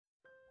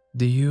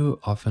Do you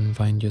often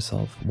find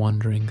yourself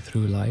wandering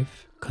through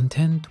life,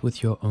 content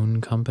with your own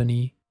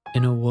company?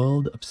 In a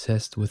world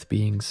obsessed with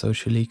being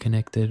socially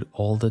connected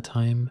all the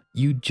time,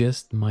 you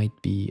just might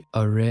be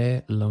a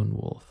rare lone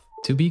wolf.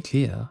 To be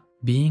clear,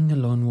 being a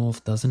lone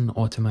wolf doesn't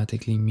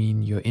automatically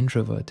mean you're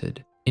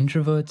introverted.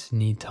 Introverts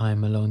need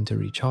time alone to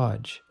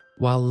recharge,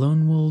 while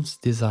lone wolves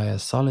desire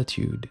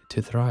solitude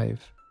to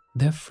thrive.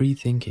 They're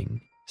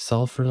free-thinking,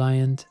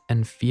 self-reliant,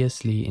 and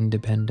fiercely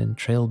independent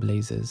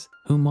trailblazers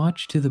who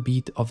march to the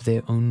beat of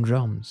their own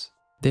drums.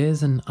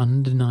 There's an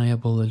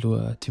undeniable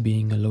allure to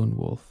being a lone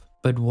wolf.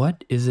 But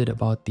what is it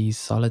about these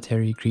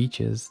solitary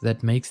creatures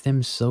that makes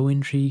them so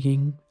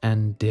intriguing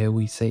and, dare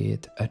we say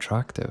it,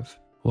 attractive?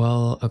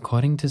 Well,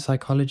 according to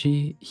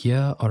psychology,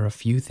 here are a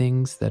few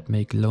things that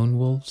make lone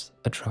wolves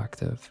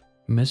attractive.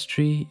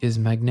 Mystery is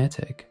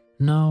magnetic.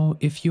 Now,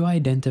 if you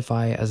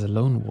identify as a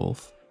lone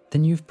wolf,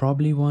 then you've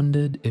probably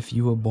wondered if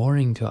you were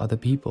boring to other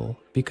people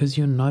because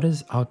you're not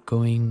as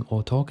outgoing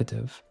or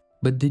talkative.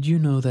 But did you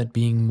know that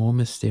being more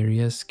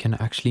mysterious can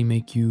actually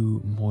make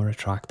you more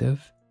attractive?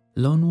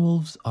 Lone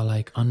wolves are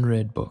like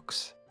unread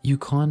books. You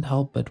can't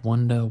help but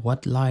wonder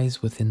what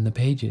lies within the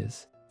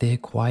pages. Their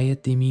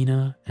quiet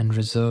demeanor and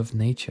reserved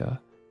nature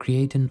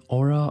create an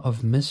aura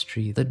of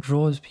mystery that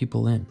draws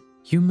people in.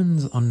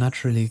 Humans are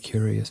naturally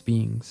curious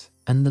beings,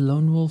 and the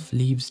lone wolf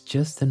leaves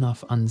just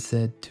enough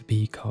unsaid to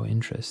pique our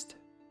interest.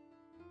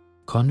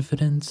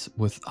 Confidence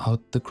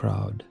without the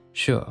crowd.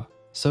 Sure,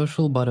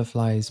 social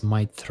butterflies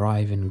might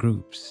thrive in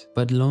groups,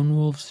 but lone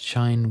wolves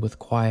shine with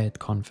quiet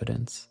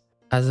confidence.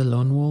 As a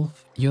lone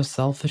wolf, your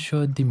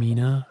self-assured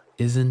demeanor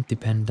isn't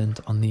dependent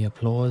on the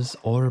applause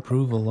or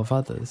approval of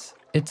others.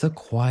 It's a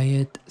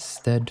quiet,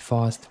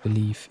 steadfast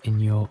belief in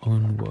your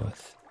own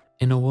worth.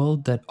 In a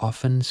world that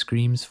often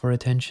screams for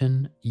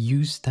attention,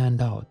 you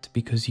stand out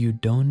because you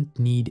don't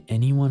need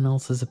anyone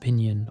else's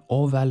opinion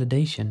or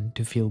validation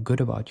to feel good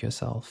about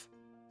yourself.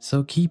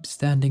 So keep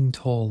standing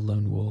tall,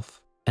 lone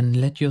wolf, and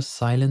let your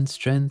silent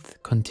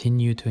strength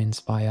continue to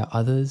inspire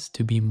others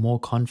to be more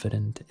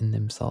confident in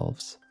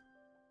themselves.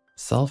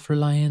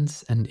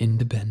 Self-reliance and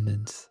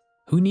independence.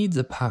 Who needs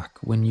a pack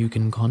when you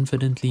can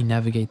confidently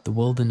navigate the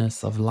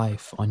wilderness of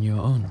life on your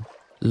own?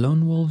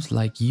 Lone wolves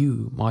like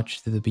you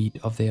march to the beat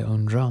of their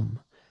own drum,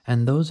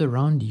 and those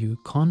around you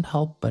can't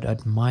help but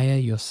admire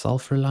your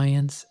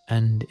self-reliance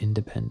and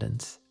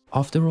independence.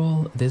 After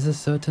all, there's a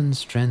certain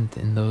strength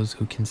in those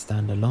who can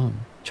stand alone,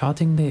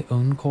 charting their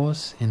own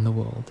course in the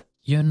world.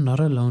 You're not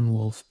a lone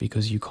wolf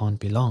because you can't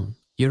belong.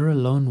 You're a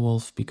lone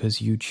wolf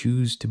because you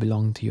choose to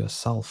belong to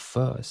yourself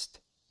first.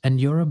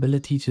 And your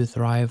ability to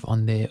thrive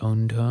on their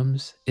own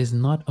terms is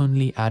not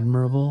only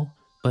admirable,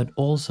 but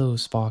also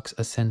sparks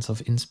a sense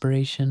of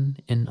inspiration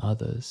in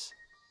others.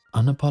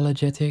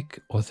 Unapologetic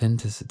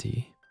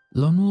authenticity.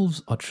 Lone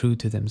wolves are true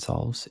to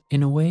themselves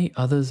in a way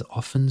others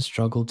often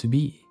struggle to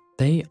be.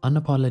 They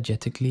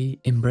unapologetically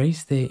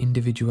embrace their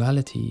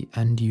individuality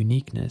and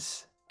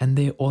uniqueness, and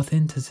their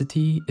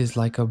authenticity is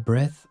like a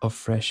breath of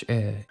fresh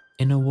air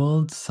in a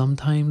world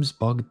sometimes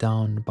bogged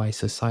down by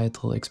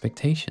societal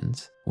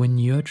expectations. When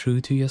you're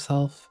true to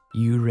yourself,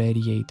 you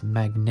radiate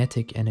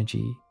magnetic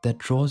energy that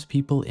draws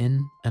people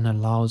in and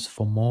allows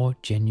for more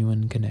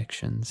genuine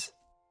connections.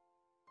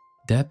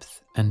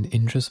 Depth and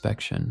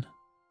introspection.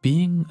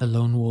 Being a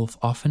lone wolf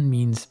often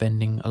means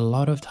spending a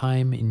lot of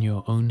time in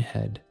your own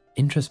head,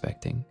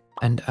 introspecting.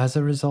 And as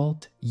a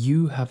result,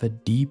 you have a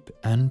deep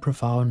and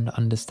profound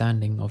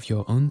understanding of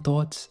your own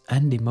thoughts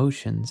and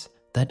emotions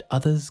that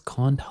others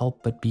can't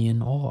help but be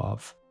in awe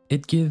of.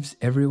 It gives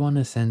everyone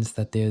a sense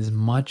that there's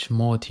much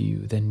more to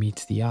you than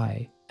meets the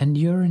eye, and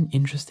you're an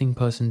interesting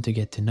person to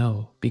get to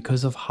know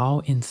because of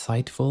how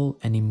insightful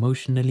and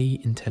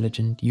emotionally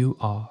intelligent you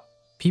are.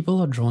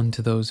 People are drawn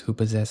to those who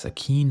possess a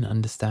keen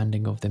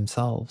understanding of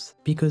themselves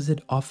because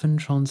it often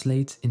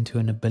translates into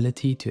an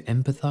ability to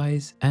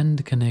empathize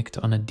and connect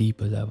on a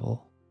deeper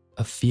level.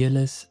 A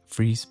fearless,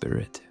 free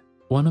spirit.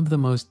 One of the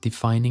most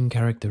defining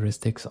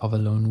characteristics of a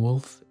lone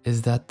wolf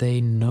is that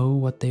they know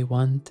what they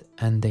want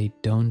and they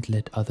don't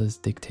let others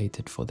dictate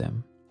it for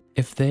them.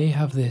 If they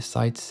have their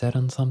sights set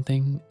on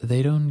something,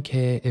 they don't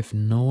care if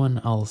no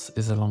one else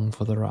is along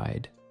for the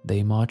ride.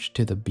 They march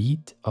to the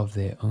beat of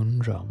their own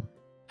drum.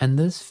 And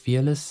this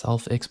fearless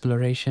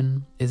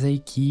self-exploration is a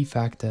key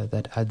factor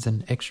that adds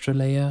an extra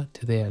layer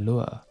to their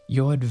allure.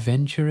 Your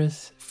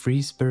adventurous,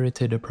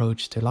 free-spirited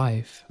approach to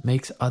life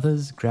makes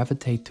others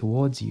gravitate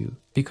towards you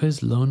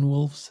because lone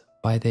wolves,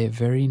 by their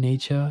very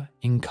nature,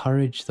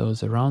 encourage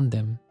those around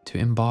them to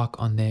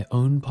embark on their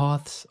own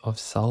paths of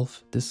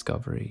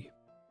self-discovery.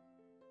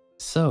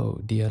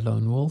 So, dear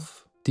lone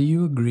wolf, do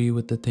you agree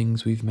with the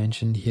things we've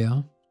mentioned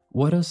here?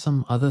 What are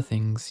some other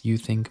things you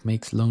think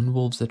makes lone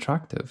wolves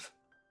attractive?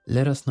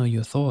 Let us know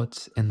your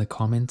thoughts in the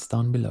comments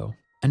down below.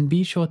 And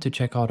be sure to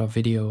check out our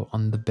video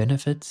on the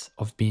benefits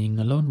of being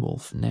a lone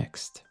wolf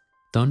next.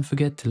 Don't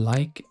forget to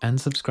like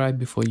and subscribe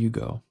before you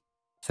go.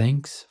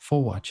 Thanks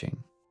for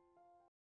watching.